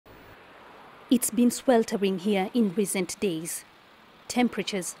It's been sweltering here in recent days.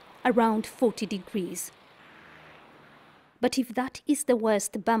 Temperatures around 40 degrees. But if that is the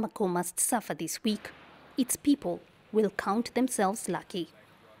worst Bamako must suffer this week, its people will count themselves lucky.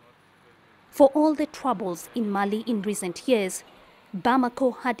 For all the troubles in Mali in recent years,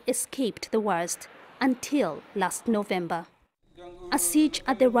 Bamako had escaped the worst until last November. A siege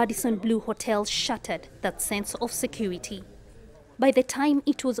at the Radisson Blu Hotel shattered that sense of security. By the time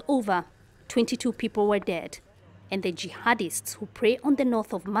it was over, 22 people were dead, and the jihadists who prey on the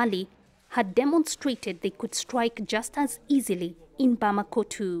north of Mali had demonstrated they could strike just as easily in Bamako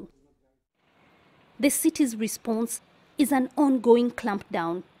too. The city's response is an ongoing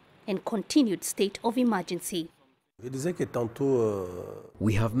clampdown and continued state of emergency.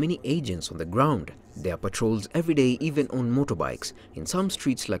 We have many agents on the ground. There are patrols every day, even on motorbikes. In some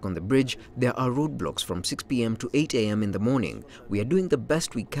streets, like on the bridge, there are roadblocks from 6 p.m. to 8 a.m. in the morning. We are doing the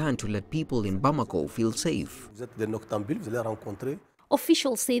best we can to let people in Bamako feel safe.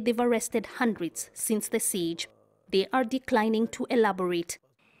 Officials say they've arrested hundreds since the siege. They are declining to elaborate,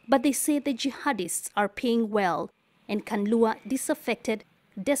 but they say the jihadists are paying well and can lure disaffected,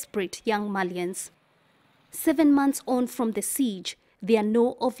 desperate young Malians. 7 months on from the siege, there are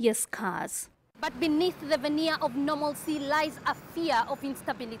no obvious scars. But beneath the veneer of normalcy lies a fear of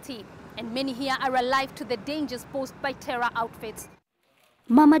instability, and many here are alive to the dangers posed by terror outfits.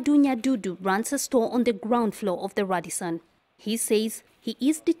 Mamadou Nyadudu runs a store on the ground floor of the Radisson. He says he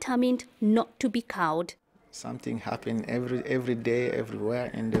is determined not to be cowed. Something happens every day, everywhere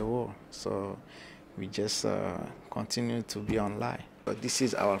in the world. So we just continue to be online. But this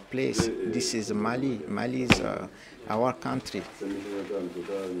is our place. This is Mali. Mali is our country.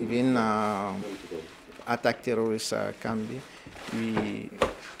 Even attack terrorists can be.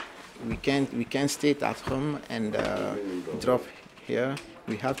 We can't stay at home and drop here.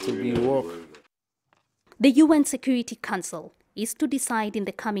 We have to be work. The UN Security Council is to decide in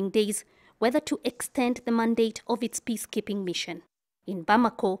the coming days whether to extend the mandate of its peacekeeping mission. In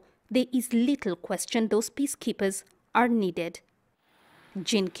Bamako, there is little question those peacekeepers are needed.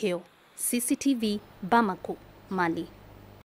 Jane Kiyo, CCTV, Bamako, Mali.